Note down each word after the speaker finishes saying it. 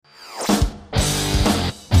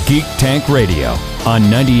Geek Tank Radio on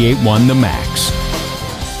 98.1 The Max.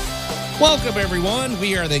 Welcome, everyone.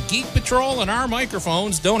 We are the Geek Patrol, and our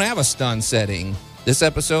microphones don't have a stun setting. This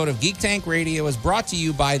episode of Geek Tank Radio is brought to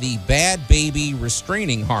you by the Bad Baby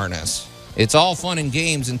Restraining Harness. It's all fun and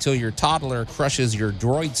games until your toddler crushes your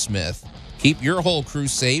droid smith. Keep your whole crew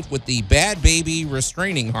safe with the Bad Baby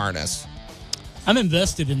Restraining Harness. I'm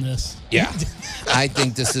invested in this. Yeah, I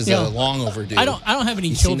think this is long overdue. I don't have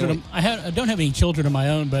any children. I don't have any children of my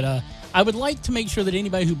own, but I would like to make sure that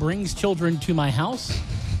anybody who brings children to my house,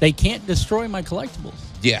 they can't destroy my collectibles.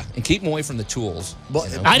 Yeah, and keep them away from the tools. Well,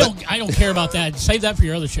 you know? I don't care about that. Save that for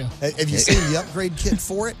your other show. Have you seen the upgrade kit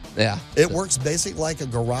for it? Yeah. It works basically like a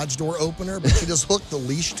garage door opener, but you just hook the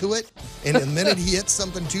leash to it, and the minute he hits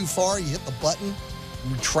something too far, you hit the button,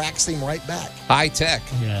 retracts him right back. High tech.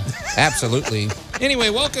 Yeah. Absolutely. Anyway,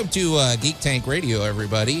 welcome to Geek Tank Radio,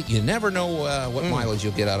 everybody. You never know what mileage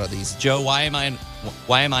you'll get out of these. Joe, why am I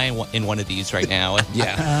in one of these right now?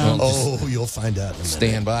 Yeah. You'll find out in a minute.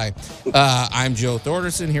 Stand by. I'm Joe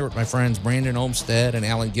Thorderson here with my friends Brandon Olmstead and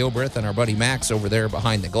Alan Gilbreth and our buddy Max over there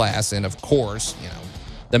behind the glass. And of course,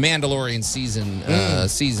 the Mandalorian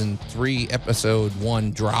season 3, episode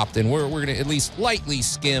 1 dropped, and we're going to at least lightly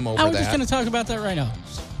skim over that. I was just going to talk about that right now.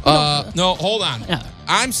 No, hold on. Yeah.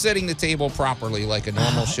 I'm setting the table properly like a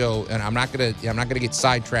normal show, and I'm not gonna get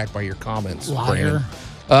sidetracked by your comments. Liar.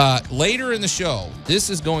 Later in the show, this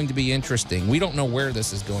is going to be interesting. We don't know where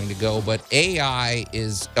this is going to go, but AI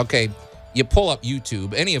is okay. You pull up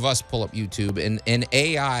YouTube. Any of us pull up YouTube, and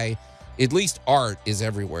AI, at least art, is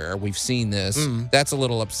everywhere. We've seen this. That's a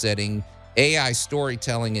little upsetting. AI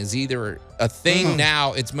storytelling is either a thing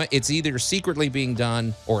now. It's either secretly being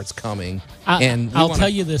done or it's coming. I'll tell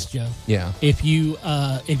you this, Joe. Yeah. If you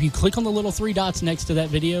click on the little 3 dots next to that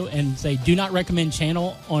video and say "Do not recommend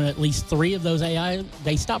channel" on at least 3 of those AI,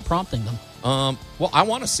 they stop prompting them. Well, I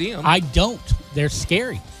want to see them. I don't. They're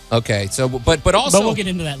scary. Okay. So, but also, but we'll get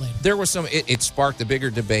into that later. There was some. It sparked a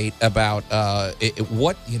bigger debate about I don't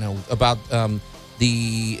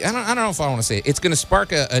know if I want to say it. It's going to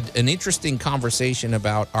spark an interesting conversation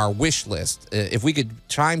about our wish list. If we could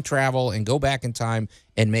time travel and go back in time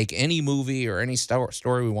and make any movie or any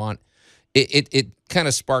story we want, it kind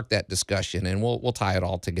of sparked that discussion, and we'll tie it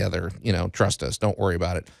all together. Trust us. Don't worry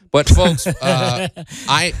about it. But folks,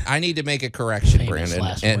 I need to make a correction, Famous Brandon.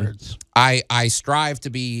 last And words. I strive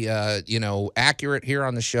to be accurate here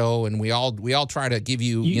on the show, and we all try to give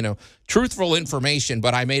you truthful information.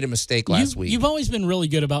 But I made a mistake last week. You've always been really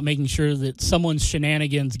good about making sure that someone's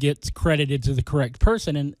shenanigans gets credited to the correct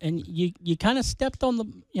person, and you kind of stepped on the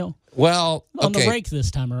on the brake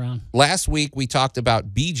this time around. Last week we talked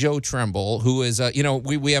about B. Joe Tremble, who is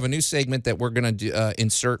we have a new segment that we're going to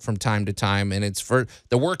insert from time to time, and it's for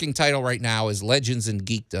the working title right now is Legends in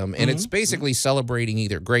Geekdom, and it's basically celebrating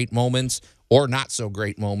either great moments or not so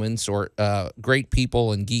great moments or great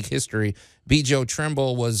people in geek history. B. Joe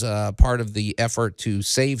Tremble was part of the effort to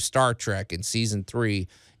save Star Trek in season 3,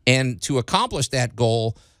 and to accomplish that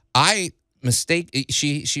goal,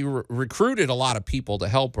 she recruited a lot of people to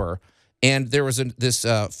help her. And there was this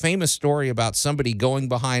famous story about somebody going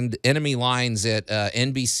behind enemy lines at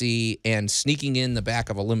NBC and sneaking in the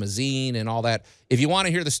back of a limousine and all that. If you want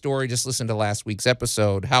to hear the story, just listen to last week's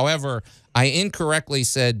episode. However, I incorrectly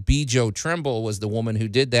said B. Joe Tremble was the woman who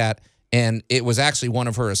did that, and it was actually one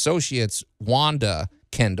of her associates, Wanda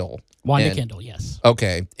Kendall. Kendall, yes.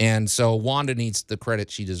 Okay, and so Wanda needs the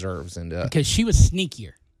credit she deserves, and because she was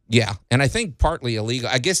sneakier. Yeah, and I think partly illegal.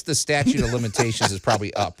 I guess the statute of limitations is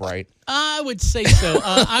probably up, right? I would say so.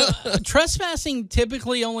 Trespassing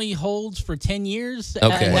typically only holds for 10 years.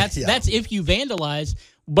 Okay. And that's if you vandalize.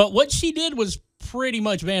 But what she did was pretty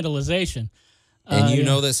much vandalization. And you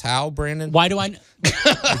know this how, Brandon? Why do I know?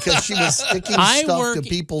 Because she was sticking stuff to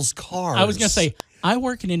people's cars. I was going to say, I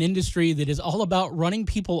work in an industry that is all about running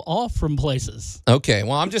people off from places. Okay,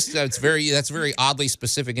 well, that's very oddly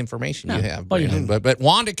specific information you have, Brandon. Well, but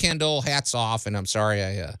Wanda Kendall, hats off, and I'm sorry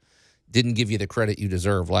I didn't give you the credit you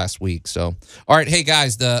deserve last week. So, all right, hey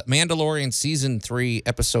guys, the Mandalorian season 3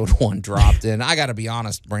 episode 1 dropped, and I got to be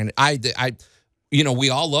honest, Brandon,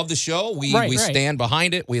 we all love the show. We stand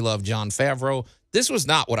behind it. We love Jon Favreau. This was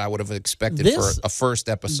not what I would have expected for a first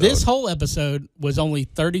episode. This whole episode was only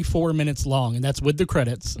 34 minutes long, and that's with the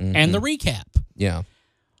credits and the recap. Yeah.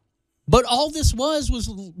 But all this was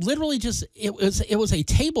literally just it was a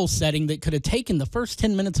table setting that could have taken the first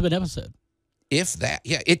 10 minutes of an episode. If that,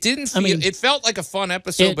 yeah, it didn't feel. It felt like a fun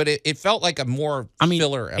episode, but it felt like a more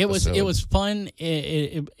filler episode. It was fun.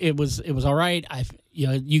 It was all right.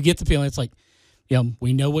 You get the feeling it's like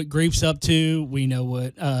we know what Grief's up to. We know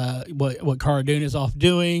what Cara Dune is off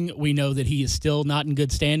doing. We know that he is still not in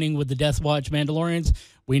good standing with the Death Watch Mandalorians.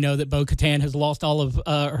 We know that Bo-Katan has lost all of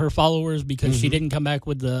her followers because she didn't come back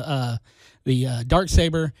with the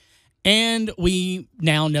Darksaber. And we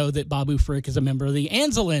now know that Babu Frick is a member of the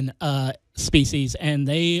Anzelin species, and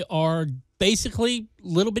they are basically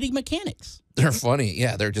little bitty mechanics. They're funny.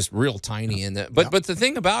 Yeah, they're just real tiny in that. But the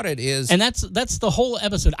thing about it is... And that's the whole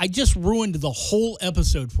episode. I just ruined the whole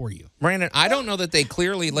episode for you. Brandon, I don't know that they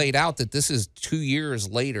clearly laid out that this is 2 years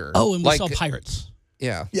later. Oh, and we saw pirates.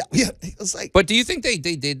 Yeah. Yeah. It was like... But do you think they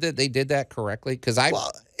did that correctly? Because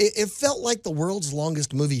it felt like the world's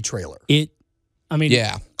longest movie trailer. I mean,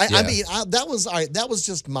 that was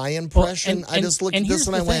just my impression. I just looked at this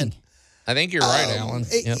and I went... I think you're right, Alan.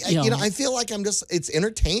 I feel like it's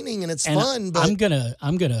entertaining and it's fun. But I'm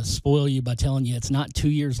gonna spoil you by telling you it's not 2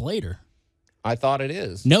 years later. I thought it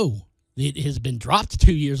is. No, it has been dropped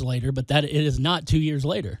 2 years later, but it is not 2 years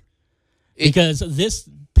later because this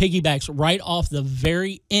piggybacks right off the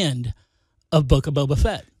very end of Book of Boba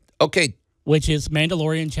Fett. Okay. Which is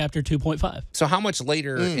Mandalorian Chapter 2.5. So how much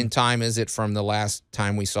later in time is it from the last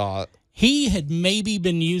time we saw it? He had maybe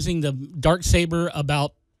been using the Darksaber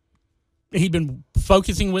he'd been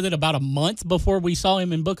focusing with it about a month before we saw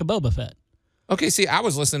him in Book of Boba Fett. Okay, see, I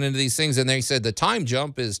was listening to these things, and they said the time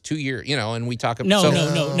jump is 2 years, and we talk about...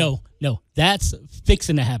 No. That's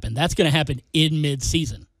fixing to happen. That's going to happen in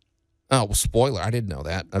mid-season. Oh, well, spoiler. I didn't know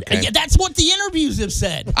that. Okay. Yeah, that's what the interviews have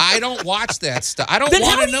said. I don't watch that stuff. I don't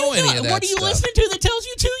want to know any of that What are you listening to that tells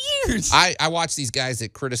you 2 years? I watch these guys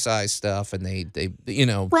that criticize stuff, and they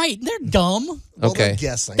Right, they're dumb. Well, okay. they're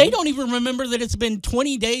guessing. They don't even remember that it's been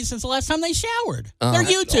 20 days since the last time they showered. They're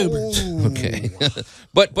YouTubers. Okay.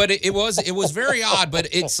 but it was very odd,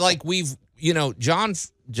 but it's like we've... John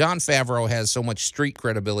Favreau has so much street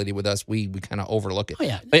credibility with us, we kind of overlook it. Oh,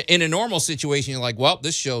 yeah. In a normal situation, you're like, well,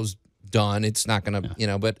 this show's done. It's not going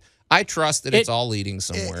to, but I trust that it's all leading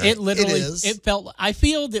somewhere. It literally is. It felt, I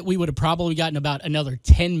feel that we would have probably gotten about another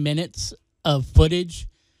 10 minutes of footage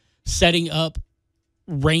setting up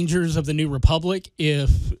Rangers of the New Republic if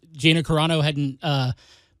Gina Carano hadn't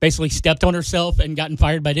basically stepped on herself and gotten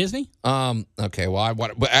fired by Disney. Okay, well,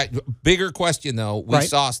 bigger question though. We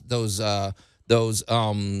saw those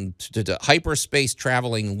hyperspace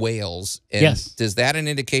traveling whales. And yes. Is that an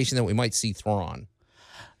indication that we might see Thrawn?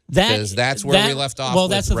 Because that's where we left off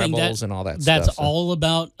with Rebels and all that stuff. That's all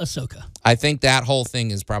about Ahsoka. I think that whole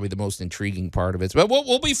thing is probably the most intriguing part of it. But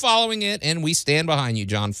we'll be following it, and we stand behind you,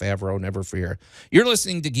 Jon Favreau, never fear. You're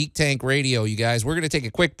listening to Geek Tank Radio, you guys. We're going to take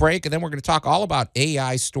a quick break, and then we're going to talk all about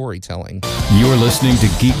AI storytelling. You're listening to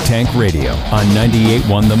Geek Tank Radio on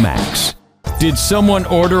 98.1 The Max. Did someone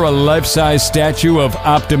order a life-size statue of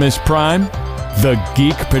Optimus Prime? The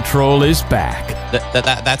Geek Patrol is back.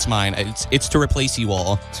 That's mine. It's to replace you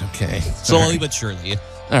all. Okay. Slowly but surely.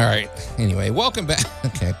 All right. Anyway, welcome back.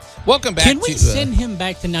 Okay. Welcome back. Can we send him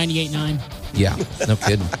back to 98.9? Yeah, no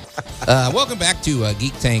kidding. Welcome back to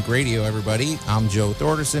Geek Tank Radio, everybody. I'm Joe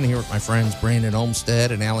Thorderson here with my friends Brandon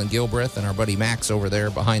Olmsted and Alan Gilbreth and our buddy Max over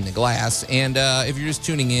there behind the glass. And if you're just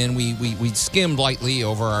tuning in, we skimmed lightly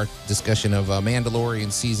over our discussion of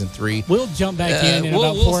Mandalorian Season 3. We'll jump back in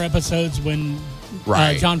about 4 episodes when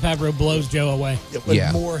Jon Favreau blows Joe away.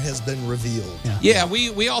 When more has been revealed. Yeah,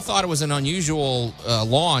 we all thought it was an unusual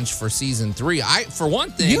launch for Season 3. For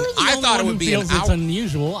one thing, I thought it would be it's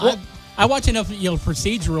unusual. Well, I watch enough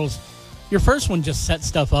procedurals. Your first one just sets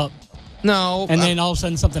stuff up. No. And then all of a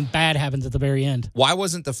sudden something bad happens at the very end. Why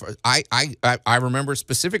wasn't the first... I remember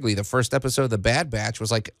specifically the first episode of The Bad Batch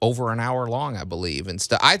was like over an hour long, I believe. And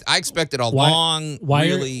I expected long, why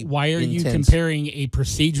really Why are intense... you comparing a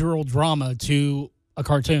procedural drama to a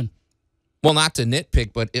cartoon? Well, not to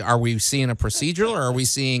nitpick, but are we seeing a procedural or are we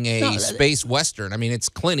seeing a space western? I mean, it's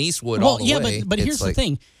Clint Eastwood all the way. But here's the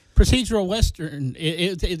thing. Procedural western,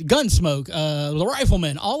 Gunsmoke, The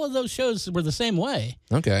Rifleman, all of those shows were the same way.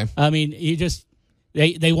 Okay. I mean,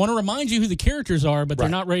 they want to remind you who the characters are, but they're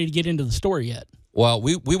not ready to get into the story yet. Well,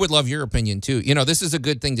 we would love your opinion, too. This is a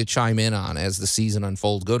good thing to chime in on as the season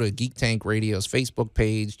unfolds. Go to Geek Tank Radio's Facebook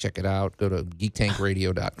page. Check it out. Go to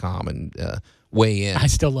geektankradio.com and weigh in. I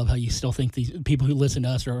still love how you still think these people who listen to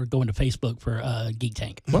us are going to Facebook for Geek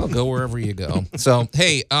Tank. Well, go wherever you go. So,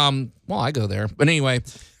 hey, I go there. But anyway,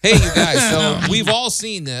 hey, you guys. So we've all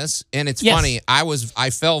seen this, and it's funny. I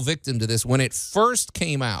fell victim to this. When it first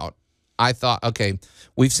came out, I thought, okay,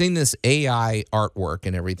 we've seen this AI artwork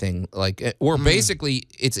and everything. Like, or basically,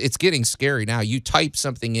 it's getting scary now. You type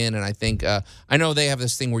something in, and I think, I know they have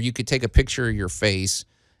this thing where you could take a picture of your face,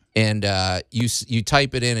 and you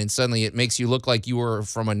type it in, and suddenly it makes you look like you were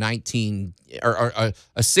from a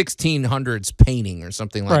 1600s painting or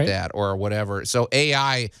something like that, or whatever. So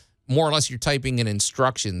AI, more or less, you're typing in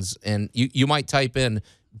instructions, and you might type in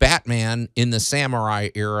Batman in the samurai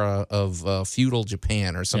era of feudal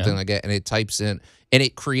Japan or something like that, and it types in, and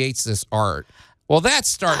it creates this art. Well, that's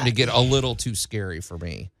starting to get a little too scary for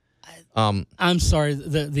me. I'm sorry,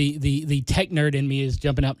 the tech nerd in me is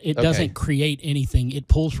jumping up. It doesn't create anything. It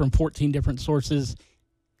pulls from 14 different sources,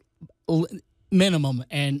 minimum,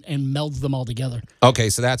 and melds them all together. Okay,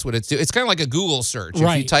 so that's what it's doing. It's kind of like a Google search.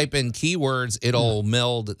 If you type in keywords, it'll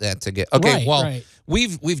meld that together. Okay,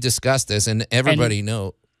 we've discussed this, and everybody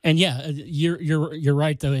knows. And yeah, you're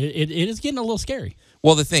right though. It is getting a little scary.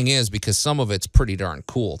 Well, the thing is, because some of it's pretty darn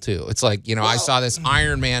cool too. It's like, I saw this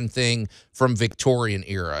Iron Man thing from Victorian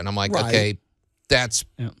era, and I'm like, okay, that's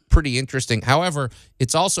pretty interesting. However,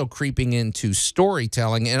 it's also creeping into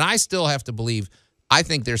storytelling, and I still have to believe. I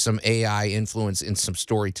think there's some AI influence in some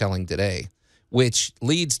storytelling today, which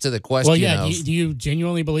leads to the question. Well, yeah. Do you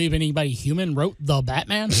genuinely believe anybody human wrote the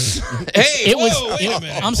Batman? Hey, wait a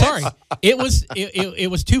minute. I'm sorry. It was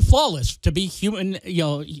too flawless to be human,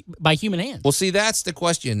 by human hands. Well, see, that's the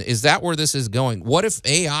question. Is that where this is going? What if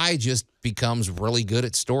AI just becomes really good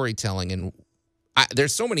at storytelling? And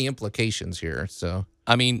there's so many implications here. So,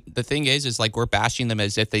 I mean, the thing is like we're bashing them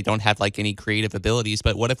as if they don't have like any creative abilities.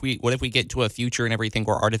 But what if we get to a future and everything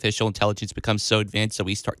where artificial intelligence becomes so advanced that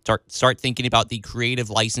we start thinking about the creative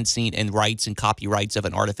licensing and rights and copyrights of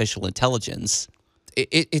an artificial intelligence?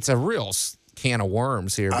 It's a real can of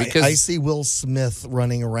worms here, because I see Will Smith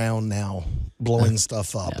running around now blowing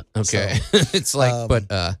stuff up. Okay, so, it's like,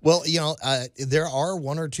 well, there are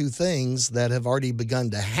one or two things that have already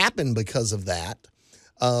begun to happen because of that.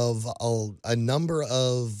 Of a number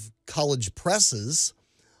of college presses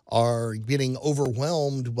are getting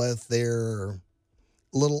overwhelmed with their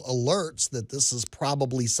little alerts that this is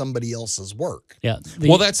probably somebody else's work. Yeah.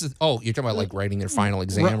 Well, that's you're talking about like writing their final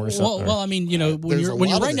exam or something. Well, I mean, when you're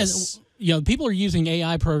writing, people are using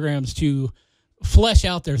AI programs to flesh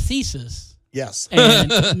out their thesis. Yes,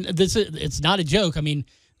 and it's not a joke. I mean,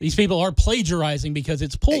 these people are plagiarizing because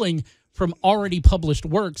it's pulling from already published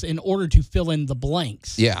works in order to fill in the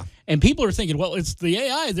blanks. Yeah. And people are thinking, well, it's the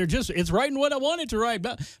AI. It's writing what I wanted to write.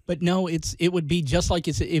 But no, it would be just like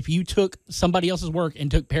if you took somebody else's work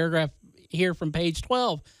and took paragraph here from page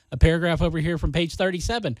 12, a paragraph over here from page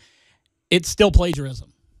 37. It's still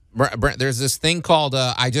plagiarism. Brent, there's this thing called,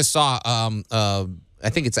 I just saw, I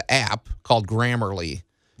think it's an app called Grammarly.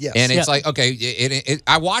 Yes. And it's like, okay,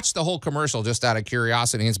 I watched the whole commercial just out of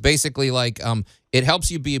curiosity. It's basically like it helps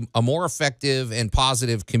you be a more effective and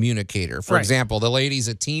positive communicator. For example, the lady's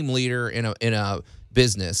a team leader in a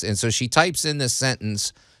business, and so she types in this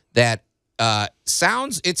sentence that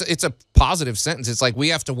sounds it's a positive sentence. It's like, we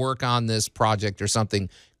have to work on this project or something.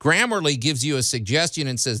 Grammarly gives you a suggestion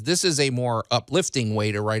and says this is a more uplifting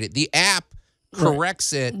way to write it. The app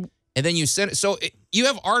corrects it, and then you send it. So you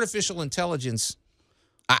have artificial intelligence.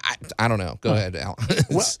 I don't know. Go ahead, Al.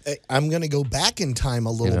 Well, I'm going to go back in time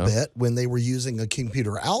a little bit when they were using a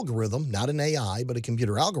computer algorithm, not an AI, but a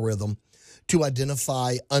computer algorithm, to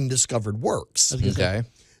identify undiscovered works. Okay.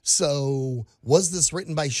 So was this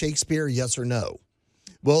written by Shakespeare, yes or no?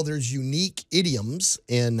 Well, there's unique idioms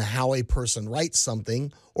in how a person writes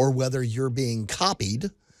something, or whether you're being copied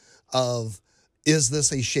of, is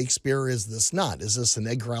this a Shakespeare or is this not? Is this an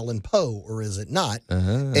Edgar Allan Poe or is it not?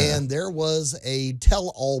 And there was a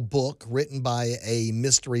tell-all book written by a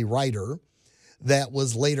mystery writer that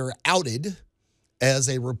was later outed as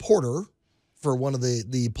a reporter for one of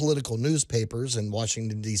the political newspapers in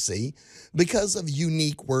Washington, D.C. because of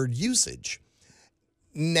unique word usage.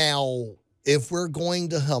 Now, if we're going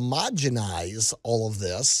to homogenize all of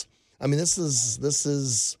this, I mean, this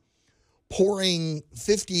is pouring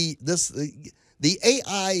 50... The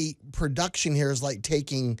AI production here is like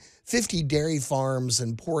taking 50 dairy farms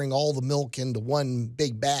and pouring all the milk into one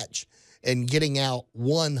big batch and getting out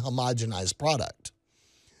one homogenized product,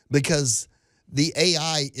 because the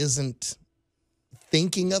AI isn't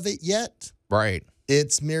thinking of it yet. Right.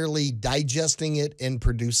 It's merely digesting it and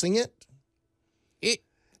producing it.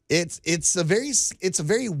 It's a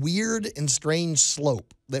very weird and strange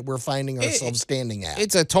slope that we're finding ourselves standing at.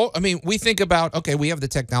 It's I mean, we think about, okay, we have the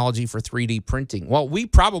technology for 3D printing. Well, we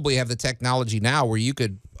probably have the technology now where you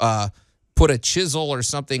could put a chisel or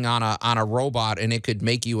something on a robot and it could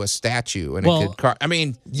make you a statue, and it could I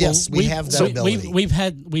mean, yes, we have that ability.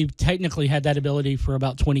 We've technically had that ability for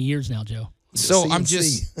about 20 years now, Joe. So I'm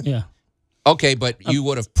just yeah. Okay, but you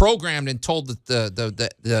would have programmed and told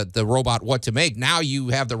the robot what to make. Now you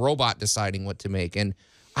have the robot deciding what to make, and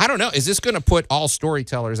I don't know. Is this going to put all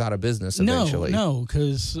storytellers out of business eventually? No,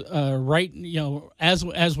 because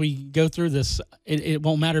as we go through this, it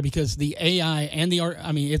won't matter because the AI and the art.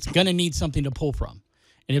 I mean, it's going to need something to pull from,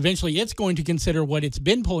 and eventually, it's going to consider what it's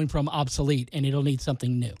been pulling from obsolete, and it'll need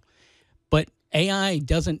something new. But AI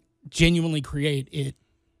doesn't genuinely create; it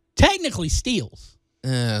technically steals.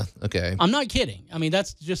 Okay. I'm not kidding. I mean,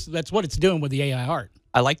 that's what it's doing with the AI art.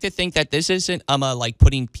 I like to think that this isn't like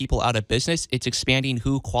putting people out of business. It's expanding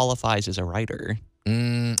who qualifies as a writer.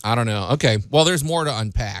 I don't know. Okay. Well, there's more to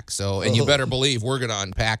unpack. So, and you better believe we're going to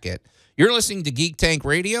unpack it. You're listening to Geek Tank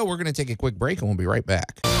Radio. We're going to take a quick break and we'll be right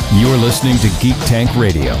back. You're listening to Geek Tank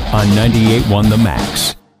Radio on 98.1 The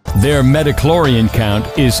Max. Their Metachlorian count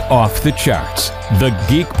is off the charts. The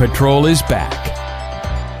Geek Patrol is back.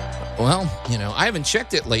 Well, I haven't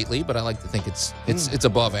checked it lately, but I like to think it's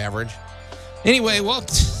above average. Anyway, well,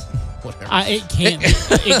 whatever. It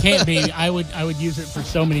can't be. I would use it for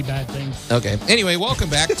so many bad things. Okay. Anyway, welcome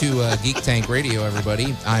back to Geek Tank Radio,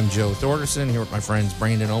 everybody. I'm Joe Thorderson here with my friends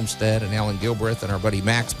Brandon Olmstead and Alan Gilbreth and our buddy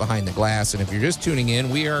Max behind the glass. And if you're just tuning in,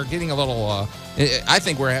 we are getting a little. I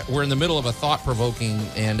think we're in the middle of a thought-provoking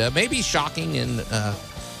and maybe shocking and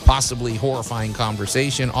possibly horrifying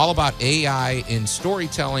conversation all about AI in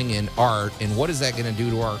storytelling and art, and what is that going to do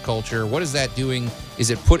to our culture? What is that doing? Is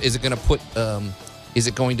it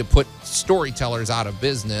going to put storytellers out of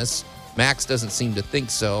business? Max doesn't seem to think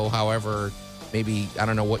so. However, maybe I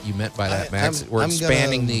don't know what you meant by that, Max. We're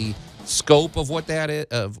expanding the scope of what that is,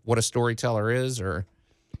 of what a storyteller is, or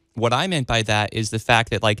what I meant by that is the fact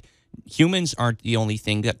that humans aren't the only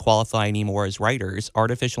thing that qualify anymore as writers.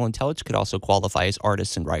 Artificial intelligence could also qualify as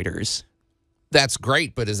artists and writers. That's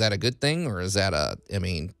great, but is that a good thing, or is that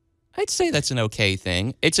I'd say that's an okay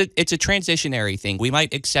thing. It's a transitionary thing. We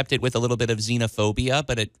might accept it with a little bit of xenophobia,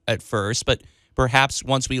 but at first, but perhaps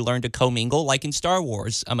once we learn to commingle, like in Star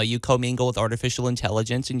Wars, you commingle with artificial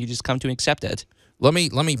intelligence and you just come to accept it. Let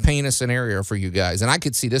me paint a scenario for you guys, and I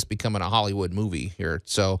could see this becoming a Hollywood movie here.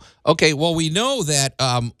 So, okay, well, we know that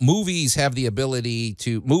movies have the ability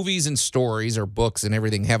to, movies and stories or books and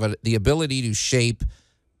everything have the ability to shape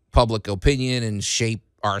public opinion and shape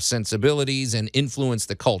our sensibilities and influence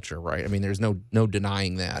the culture, right? I mean, there's no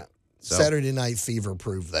denying that. So, Saturday Night Fever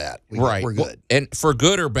proved that. Right. We're good. Well, and for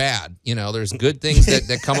good or bad, there's good things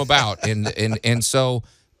that come about. And so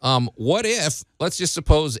what if, let's just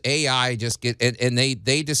suppose AI just and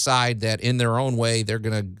they decide that in their own way they're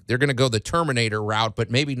gonna go the Terminator route,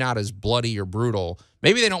 but maybe not as bloody or brutal.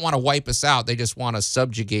 Maybe they don't want to wipe us out. They just want to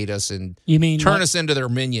subjugate us and turn us into their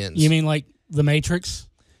minions. You mean like the Matrix?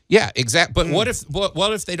 Yeah, exactly. But what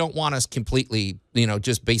if they don't want us completely,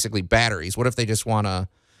 just basically batteries? What if they just want to,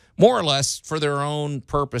 more or less, for their own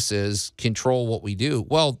purposes, control what we do?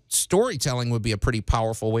 Well, storytelling would be a pretty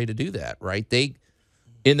powerful way to do that, right? They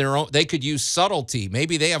could use subtlety.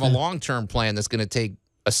 Maybe they have a long-term plan that's going to take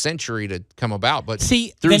a century to come about. But so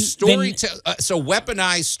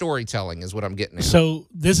weaponized storytelling is what I'm getting at. So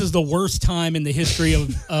this is the worst time in the history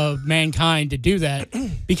of mankind to do that,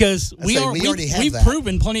 because we've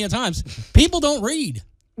proven plenty of times people don't read.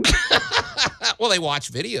 Well, they watch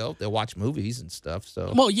video, they watch movies and stuff.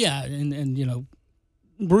 So yeah, and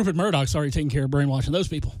Rupert Murdoch's already taking care of brainwashing those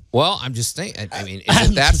people. Well, I'm just saying. I mean,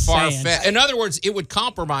 is it that far-fetched? In other words, it would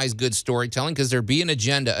compromise good storytelling because there'd be an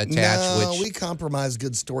agenda attached. No, we compromised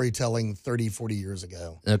good storytelling 30, 40 years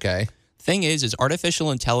ago. Okay. Thing is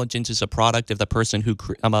artificial intelligence is a product of the person who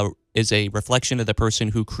is a reflection of the person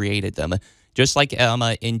who created them. Just like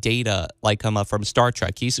in Data, from Star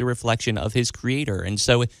Trek, he's a reflection of his creator. And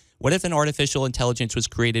so what if an artificial intelligence was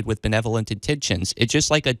created with benevolent intentions? It's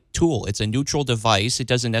just like a tool. It's a neutral device. It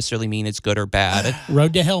doesn't necessarily mean it's good or bad.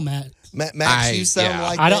 Road to hell, Matt. Max, you sound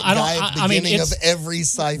like that guy at the beginning of every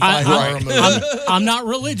sci-fi horror movie. I'm not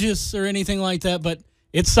religious or anything like that, but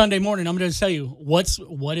it's Sunday morning. I'm going to tell you, what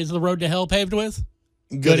is the road to hell paved with?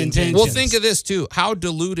 Good intentions. Well, think of this, too. How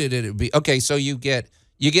diluted it would be. Okay, so you get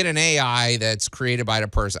an AI that's created by the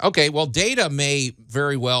person. Okay, well, Data may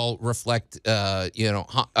very well reflect, I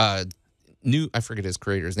forget his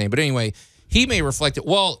creator's name, but anyway, he may reflect it.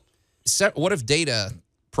 Well, what if Data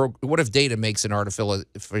makes an artificial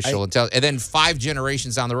intelligence, and then 5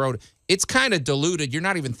 generations down the road, it's kind of diluted. You're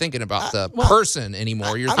not even thinking about the person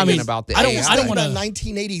anymore. You're thinking about the AI. I don't want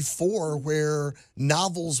 1984, where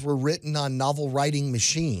novels were written on novel writing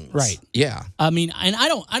machines. Right. Yeah. I mean, and I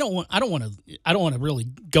don't want to really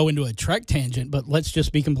go into a Trek tangent, but let's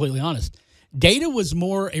just be completely honest. Data was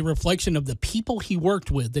more a reflection of the people he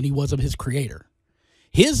worked with than he was of his creator.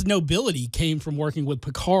 His nobility came from working with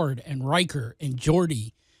Picard and Riker and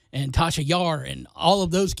Geordi and Tasha Yar and all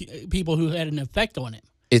of those people who had an effect on him.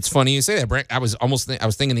 It's funny you say that, Brent. I was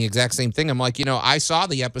thinking the exact same thing. I'm like, I saw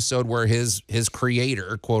the episode where his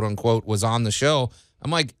creator, quote unquote, was on the show. I'm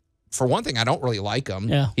like, for one thing, I don't really like him.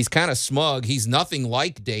 Yeah. He's kind of smug. He's nothing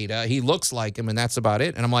like Data. He looks like him, and that's about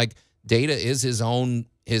it. And I'm like, Data is his own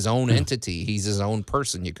entity. He's his own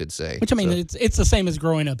person, you could say. Which, I mean, it's the same as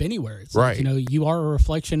growing up anywhere. It's right. Like, you are a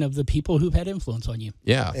reflection of the people who've had influence on you.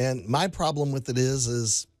 Yeah. And my problem with it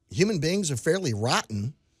is human beings are fairly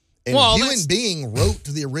rotten. And human being wrote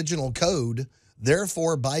the original code.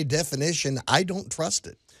 Therefore, by definition, I don't trust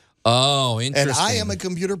it. Oh, interesting. And I am a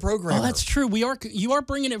computer programmer. Oh, that's true. You are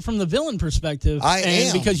bringing it from the villain perspective. I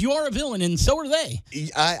am. Because you are a villain, and so are they.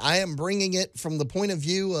 I am bringing it from the point of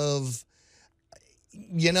view of,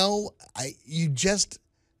 you just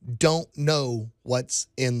don't know what's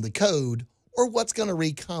in the code or what's going to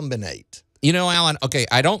recombinate. Alan, okay,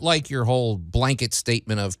 I don't like your whole blanket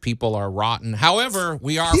statement of people are rotten. However,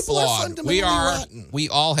 we are People flawed. are fundamentally rotten. We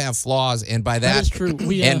all have flaws, and by that is true.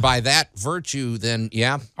 And by that virtue, then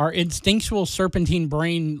yeah, our instinctual serpentine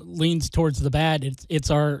brain leans towards the bad.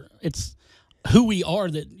 It's who we are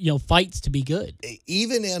that fights to be good.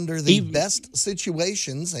 Even under the best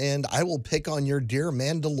situations, and I will pick on your dear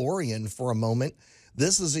Mandalorian for a moment.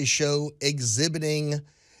 This is a show exhibiting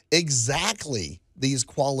exactly these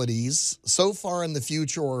qualities so far in the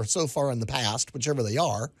future or so far in the past, whichever they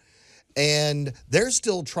are, and they're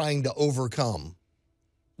still trying to overcome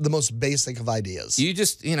the most basic of ideas. You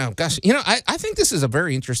just, I think this is a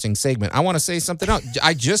very interesting segment. I want to say something else.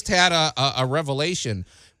 I just had a revelation.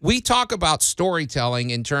 We talk about storytelling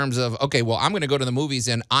in terms of, okay, well, I'm going to go to the movies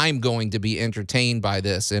and I'm going to be entertained by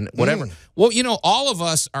this and whatever. Well, all of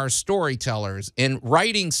us are storytellers, and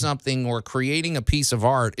writing something or creating a piece of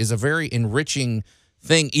art is a very enriching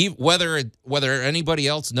thing, whether anybody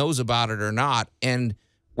else knows about it or not. And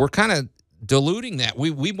we're kind of diluting that.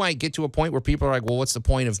 We might get to a point where people are like, well, what's the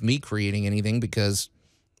point of me creating anything? Because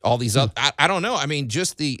all these other, I don't know. I mean,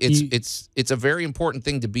 just it's a very important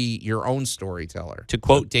thing to be your own storyteller. To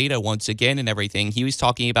quote Data once again and everything, he was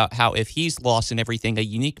talking about how if he's lost in everything, a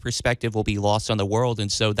unique perspective will be lost on the world.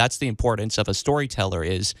 And so that's the importance of a storyteller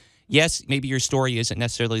is, yes, maybe your story isn't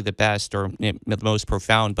necessarily the best or the most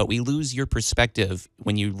profound, but we lose your perspective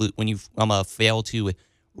when you fail to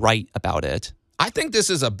write about it. I think this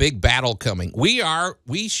is a big battle coming. We are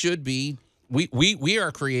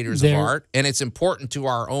creators of art, and it's important to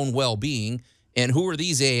our own well-being. And who are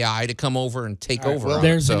these AI to come over and take over? Well,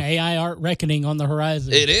 there's an AI art reckoning on the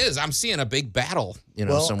horizon. It is. I'm seeing a big battle,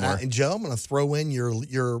 somewhere. Joe, I'm going to throw in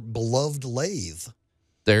your beloved lathe.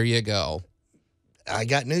 There you go. I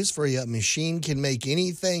got news for you. A machine can make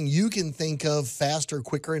anything you can think of faster,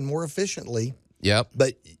 quicker, and more efficiently. Yep.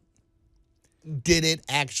 But did it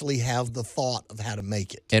actually have the thought of how to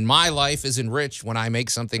make it? And my life is enriched when I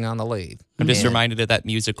make something on the lathe. I'm just reminded of that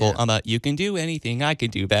musical, you can do anything, I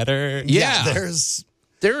can do better. Yeah. There is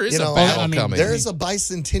a battle coming. There's a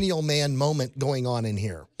bicentennial man moment going on in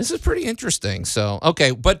here. This is pretty interesting. So,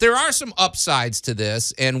 okay, but there are some upsides to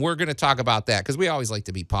this, and we're going to talk about that because we always like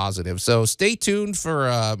to be positive. So stay tuned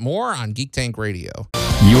for more on Geek Tank Radio.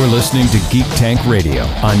 You're listening to Geek Tank Radio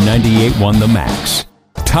on 98.1 The Max.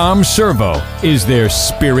 Tom Servo is their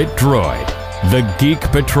spirit droid. The Geek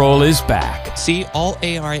Patrol is back. See, all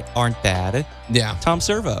AI aren't bad. Yeah. Tom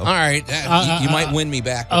Servo. All right. You might win me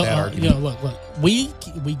back with that argument. Look. We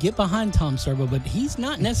get behind Tom Servo, but he's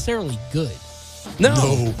not necessarily good. No,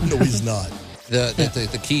 he's not.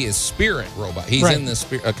 The key is spirit robot. He's in the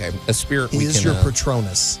spirit. Okay, a spirit. He is your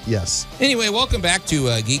Patronus. Yes. Anyway, welcome back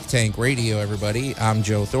to Geek Tank Radio, everybody. I'm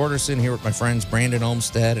Joe Thorderson here with my friends Brandon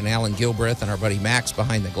Olmstead and Alan Gilbreth and our buddy Max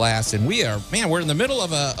behind the glass. And we're in the middle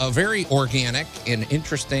of a very organic and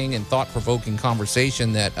interesting and thought-provoking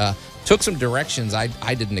conversation that took some directions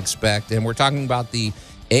I didn't expect. And we're talking about the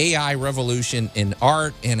AI revolution in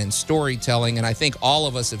art and in storytelling. And I think all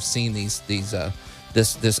of us have seen this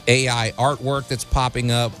AI artwork that's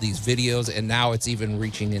popping up, these videos, and now it's even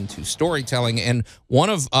reaching into storytelling. And an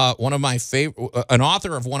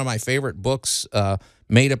author of one of my favorite books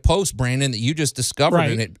made a post, Brandon, that you just discovered,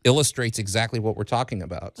 and it illustrates exactly what we're talking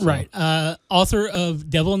about. So. Right. Author of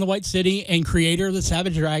Devil in the White City and creator of the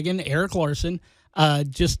Savage Dragon, Eric Larson,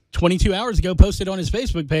 just 22 hours ago posted on his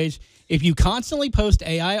Facebook page, if you constantly post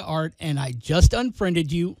AI art and I just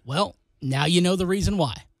unfriended you, well, now you know the reason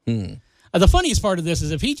why. The funniest part of this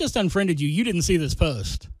is if he just unfriended you, you didn't see this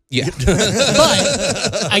post. Yeah. But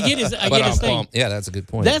I get his thing. Yeah, that's a good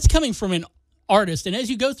point. That's coming from an artist. And as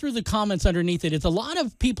you go through the comments underneath it, it's a lot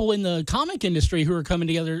of people in the comic industry who are coming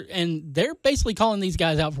together, and they're basically calling these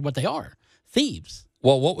guys out for what they are, thieves.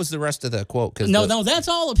 Well, what was the rest of the quote? No, that's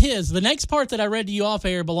all of his. The next part that I read to you off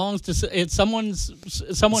air belongs to it's someone who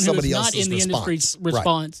is not in the industry's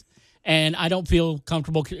response. And I don't feel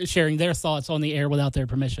comfortable sharing their thoughts on the air without their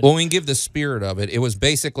permission. Well, we can give the spirit of it. It was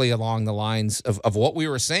basically along the lines of what we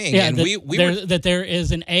were saying. Yeah, and that there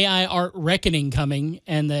is an AI art reckoning coming,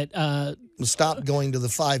 and that stop going to the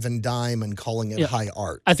five and dime and calling it high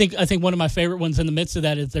art. I think one of my favorite ones in the midst of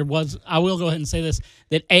that is I will go ahead and say this,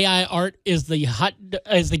 that AI art is the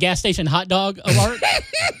gas station hot dog of art.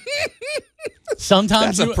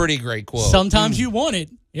 Sometimes that's a pretty great quote. Sometimes you want it.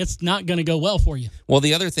 It's not going to go well for you. Well,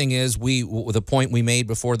 the other thing is the point we made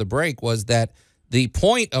before the break was that the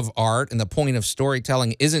point of art and the point of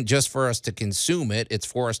storytelling isn't just for us to consume it, it's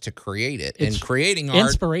for us to create it. And creating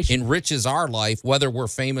art enriches our life, whether we're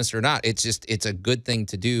famous or not. It's a good thing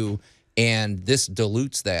to do, and this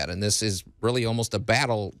dilutes that. And this is really almost a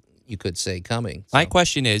battle, you could say, coming. My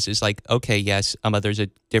question is like, okay, yes, there's a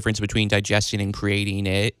difference between digesting and creating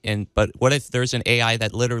it, but what if there's an AI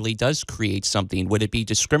that literally does create something? Would it be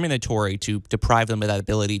discriminatory to deprive them of that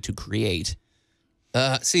ability to create?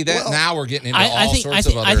 Now we're getting into all sorts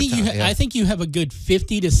of other I think you have a good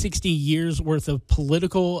 50 to 60 years worth of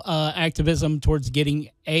political activism towards getting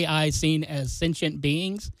AI seen as sentient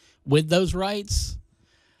beings with those rights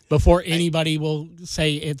before anybody will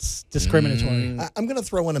say it's discriminatory. I'm going to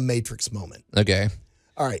throw in a Matrix moment. Okay.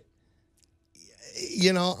 All right.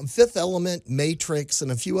 Fifth Element, Matrix,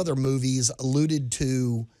 and a few other movies alluded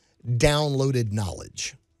to downloaded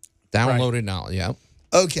knowledge. Downloaded knowledge, yeah.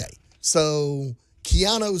 Okay. So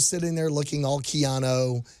Keanu's sitting there looking all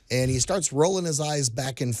Keanu, and he starts rolling his eyes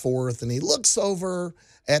back and forth, and he looks over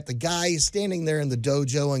at the guy standing there in the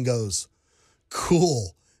dojo and goes,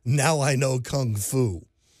 "Cool, now I know Kung Fu."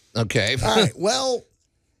 Okay. All right, well,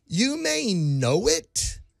 you may know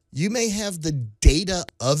it. You may have the data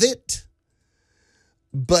of it,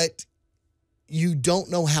 but you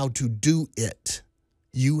don't know how to do it.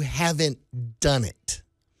 You haven't done it.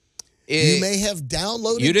 You may have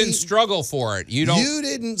downloaded. You didn't struggle for it. You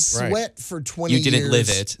didn't sweat for 20 years. You didn't live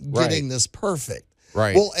it. Getting this perfect.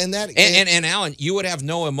 Right. Well, and Alan, you would have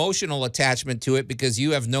no emotional attachment to it because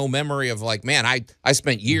you have no memory of like, man, I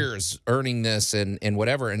spent years earning this and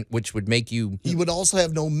whatever, and which would make you. He would also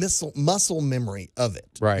have no muscle memory of it.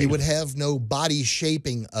 Right. He would have no body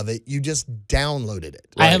shaping of it. You just downloaded it.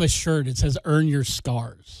 I have a shirt. It says "Earn Your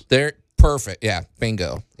Scars." They're perfect. Yeah.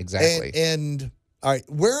 Bingo. Exactly. And all right,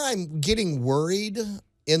 where I'm getting worried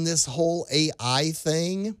in this whole AI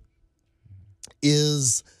thing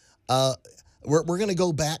is we're going to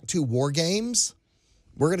go back to war games.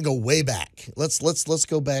 We're going to go way back. Let's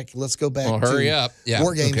go back. Let's go back. Well, hurry up. Yeah.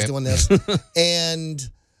 War games doing this. And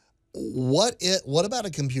what about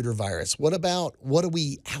a computer virus? What are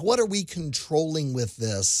we controlling with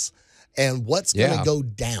this? And what's going to go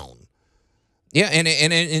down? Yeah, and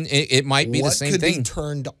it might be the same thing. What could be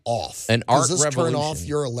turned off? An art Does this revolution. turn off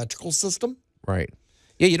your electrical system? Right.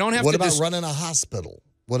 Yeah, you don't have what to. What about running a hospital?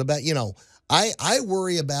 What about, I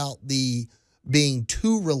worry about being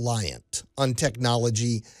too reliant on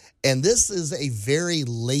technology, and this is a very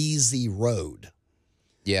lazy road.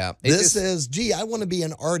 Yeah. This is, I want to be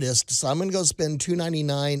an artist, so I'm going to go spend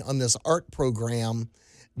 $2.99 on this art program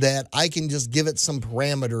that I can just give it some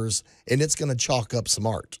parameters and it's going to chalk up some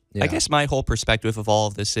art. Yeah. I guess my whole perspective of all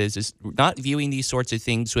of this is not viewing these sorts of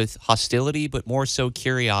things with hostility, but more so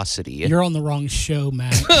curiosity. You're on the wrong show,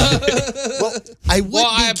 Matt. Well, I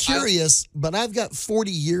would be curious, but I've got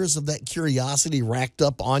 40 years of that curiosity racked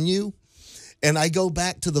up on you. And I go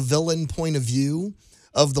back to the villain point of view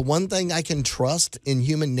of the one thing I can trust in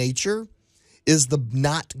human nature is the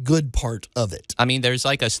not good part of it. I mean, there's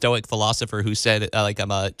like a Stoic philosopher who said,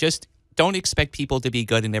 just don't expect people to be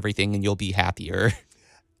good in everything and you'll be happier.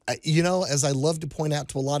 As I love to point out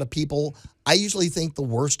to a lot of people, I usually think the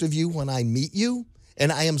worst of you when I meet you,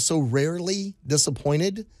 and I am so rarely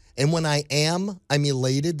disappointed. And when I am, I'm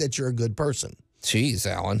elated that you're a good person. Jeez,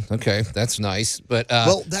 Alan. Okay, that's nice. But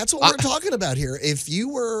well, that's what we're talking about here. If you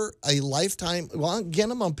were a lifetime, well,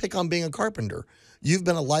 again, I'm going to pick on being a carpenter. You've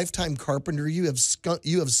been a lifetime carpenter. You have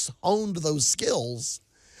honed those skills,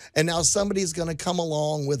 and now somebody's going to come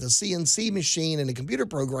along with a CNC machine and a computer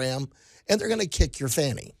program, and they're going to kick your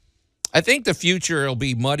fanny. I think the future will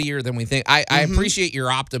be muddier than we think. I appreciate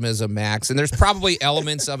your optimism, Max, and there's probably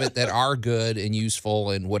elements of it that are good and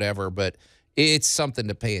useful and whatever, but it's something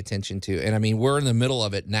to pay attention to. And I mean, we're in the middle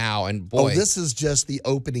of it now, and boy, this is just the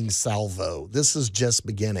opening salvo. This is just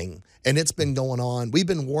beginning, and it's been going on. We've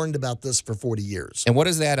been warned about this for 40 years. And what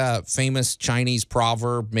is that famous Chinese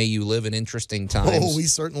proverb? May you live in interesting times. Oh, we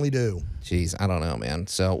certainly do. Jeez, I don't know, man.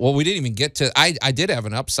 So, well, we didn't even get to. I did have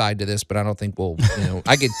an upside to this, but I don't think we'll.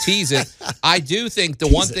 I could tease it. I do think the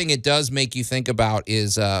one thing it does make you think about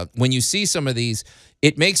is when you see some of these.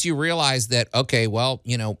 It makes you realize that, okay, well,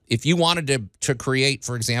 if you wanted to create,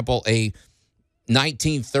 for example, a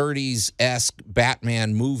 1930s-esque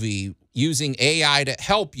Batman movie using AI to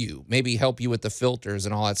help you, maybe help you with the filters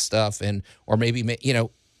and all that stuff, or maybe,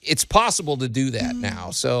 it's possible to do that now.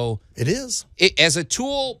 So it is. As a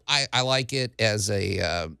tool, I like it. As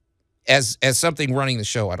something running the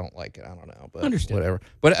show, I don't like it. I don't know, but whatever.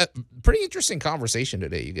 But pretty interesting conversation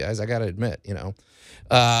today, you guys. I got to admit,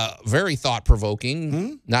 very thought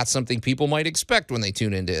provoking. Not something people might expect when they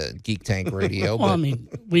tune into Geek Tank Radio. Well, I mean,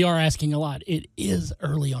 we are asking a lot. It is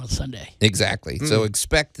early on a Sunday. Exactly. So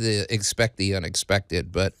expect the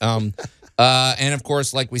unexpected. But and of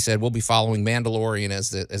course, like we said, we'll be following Mandalorian as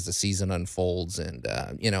the season unfolds, and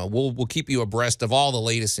we'll keep you abreast of all the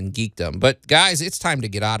latest in geekdom. But guys, it's time to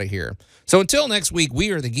get out of here. So until next week,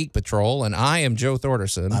 we are the Geek Patrol, and I am Joe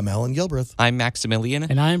Thorderson. I'm Alan Gilbreth. I'm Maximilian.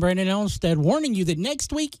 And I'm Brandon Elmstead, warning you that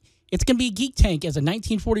next week it's going to be Geek Tank as a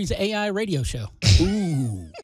 1940s AI radio show. Ooh.